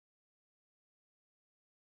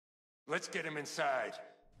Let's get him inside.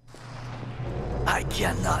 I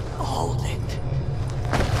cannot hold it.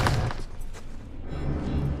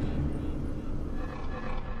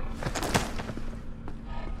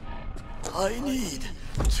 I need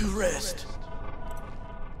to rest.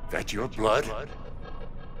 That your blood?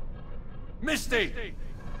 Misty!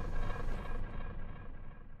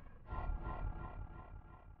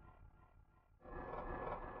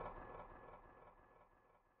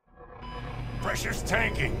 Pressure's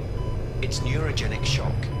tanking. It's neurogenic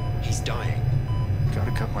shock. He's dying.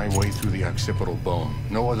 Gotta cut my way through the occipital bone.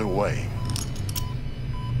 No other way.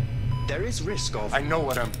 There is risk of... I know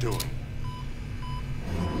what I'm doing.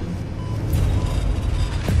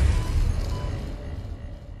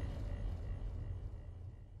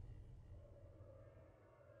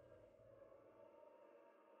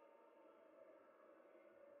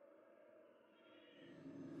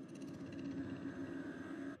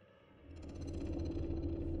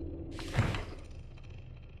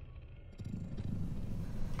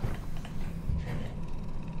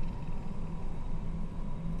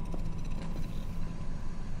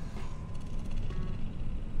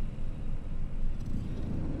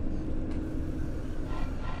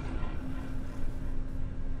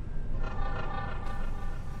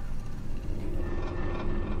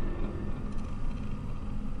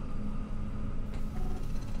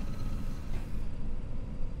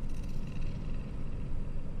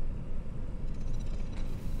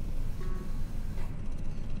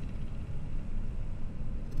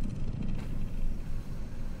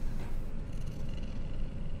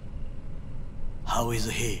 How is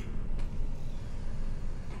he?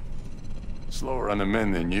 Slower on the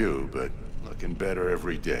mend than you, but looking better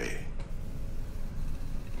every day.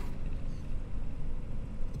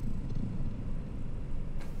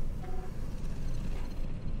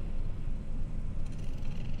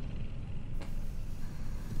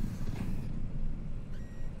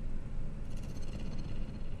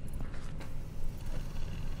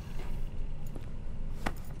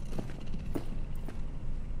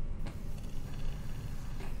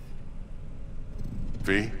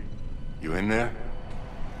 V, you in there?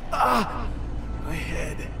 Ah! My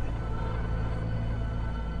head.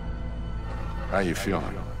 How you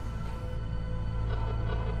feeling?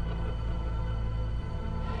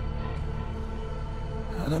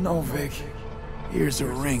 I don't know, Vic. Ears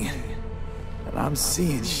are ringing. And I'm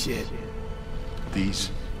seeing shit. These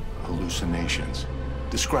hallucinations.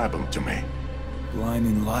 Describe them to me.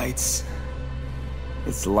 Blinding lights.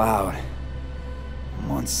 It's loud. I'm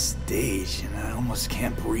on stage and I almost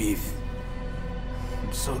can't breathe.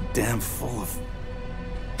 I'm so damn full of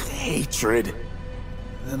hatred.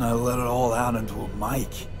 Then I let it all out into a mic.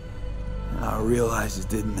 And I realized it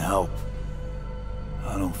didn't help.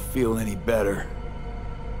 I don't feel any better.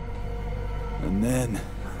 And then,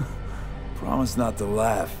 promise not to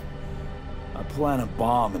laugh. I plant a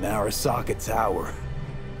bomb in Arasaka Tower.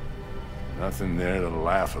 Nothing there to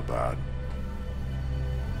laugh about.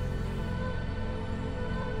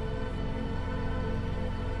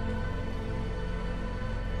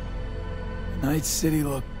 Night City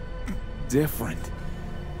looked different,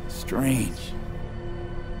 strange,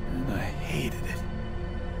 and I hated it.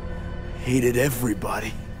 I hated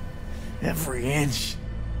everybody, every inch.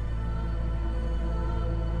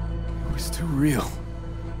 It was too real,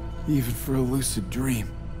 even for a lucid dream.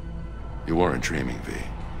 You weren't dreaming, V.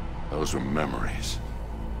 Those were memories.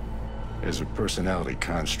 There's a personality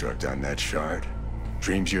construct on that shard.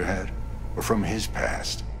 Dreams you had were from his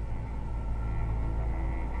past.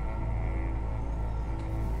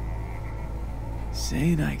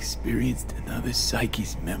 Saying I experienced another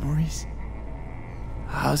psyche's memories?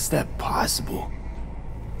 How's that possible?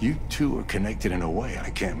 You two are connected in a way I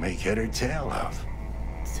can't make head or tail of.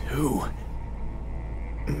 Two?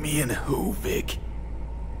 Me and who, Vic?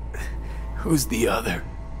 Who's the other?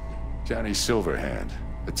 Johnny Silverhand,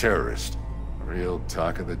 a terrorist. A real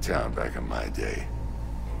talk of the town back in my day.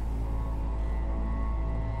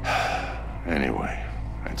 Anyway,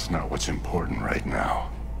 that's not what's important right now.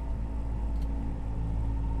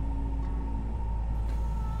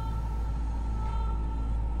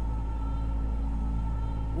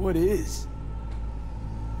 What is?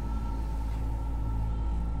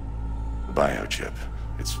 The biochip.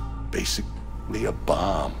 It's basically a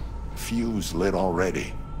bomb. Fuse lit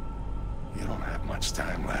already. You don't have much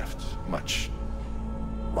time left. Much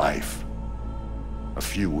life. A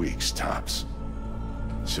few weeks, tops.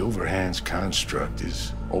 Silverhand's construct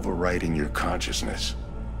is overriding your consciousness.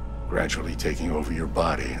 Gradually taking over your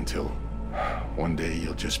body until one day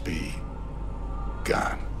you'll just be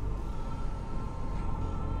gone.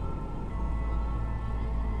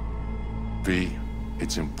 V,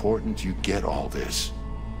 It's important you get all this.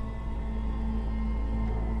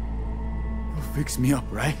 You'll fix me up,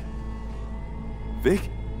 right? Vic?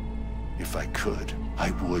 If I could,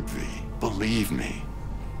 I would, V. Believe me.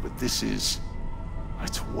 But this is...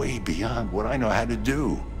 it's way beyond what I know how to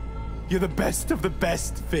do. You're the best of the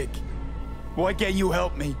best, Vic. Why can't you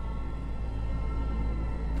help me?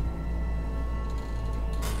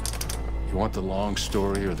 You want the long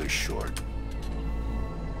story or the short?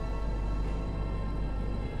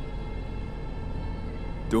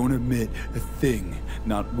 Don't admit a thing,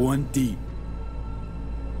 not one deed.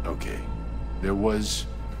 Okay. There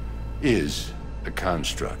is a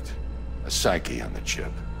construct. A psyche on the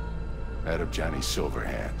chip. That of Johnny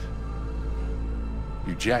Silverhand.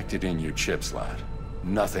 You jacked it in your chip slot.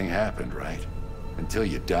 Nothing happened, right? Until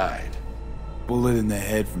you died. Bullet in the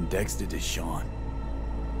head from Dexter to Sean.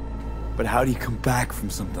 But how do you come back from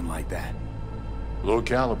something like that? Low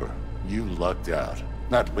caliber. You lucked out.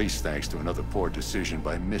 Not least thanks to another poor decision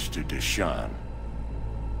by Mr. Deshawn.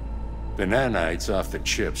 The nanites off the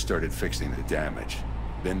chip started fixing the damage.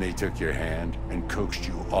 Then they took your hand and coaxed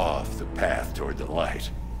you off the path toward the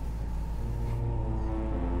light.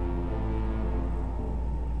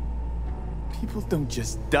 People don't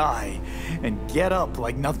just die and get up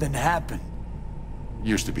like nothing happened.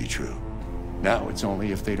 Used to be true. Now it's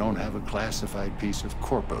only if they don't have a classified piece of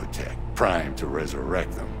corpo tech primed to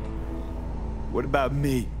resurrect them. What about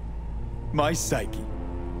me? My psyche?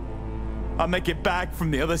 I'll make it back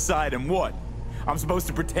from the other side and what? I'm supposed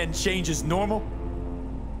to pretend change is normal?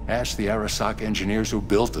 Ask the Arasaka engineers who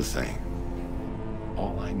built the thing.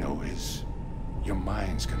 All I know is your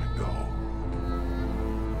mind's gonna go.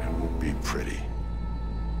 It won't be pretty.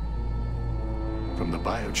 From the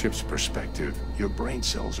biochip's perspective, your brain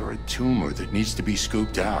cells are a tumor that needs to be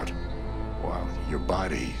scooped out, while your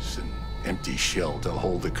body's an empty shell to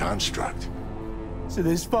hold the construct. So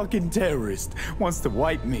this fucking terrorist wants to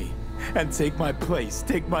wipe me and take my place,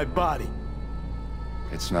 take my body.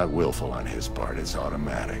 It's not willful on his part, it's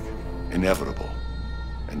automatic. Inevitable.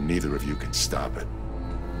 And neither of you can stop it.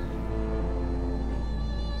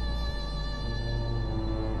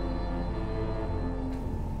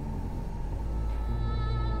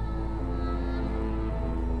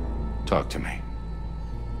 Talk to me.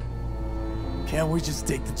 Can't we just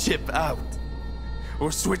take the chip out?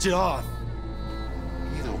 Or switch it off?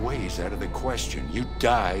 Either way is out of the question. You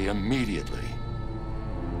die immediately.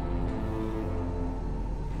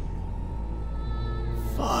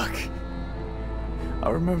 Fuck. I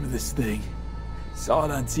remember this thing. Saw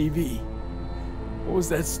it on TV. What was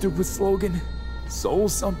that stupid slogan? Soul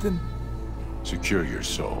something? Secure your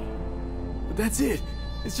soul. But that's it.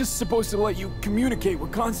 It's just supposed to let you communicate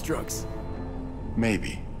with constructs.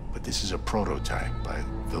 Maybe, but this is a prototype by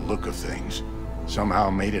the look of things.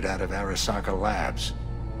 Somehow made it out of Arasaka Labs.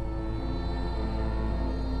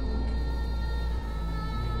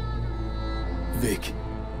 Vic,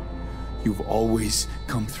 you've always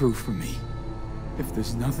come through for me. If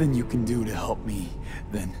there's nothing you can do to help me,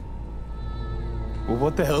 then... well,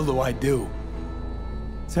 what the hell do I do?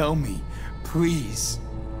 Tell me, please.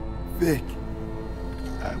 Vic.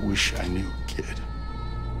 I wish I knew, kid.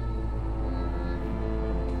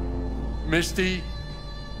 Misty?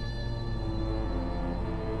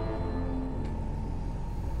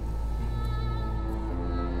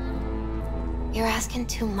 You're asking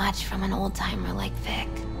too much from an old-timer like Vic.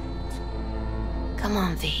 Come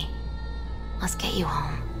on, V. Let's get you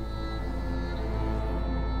home.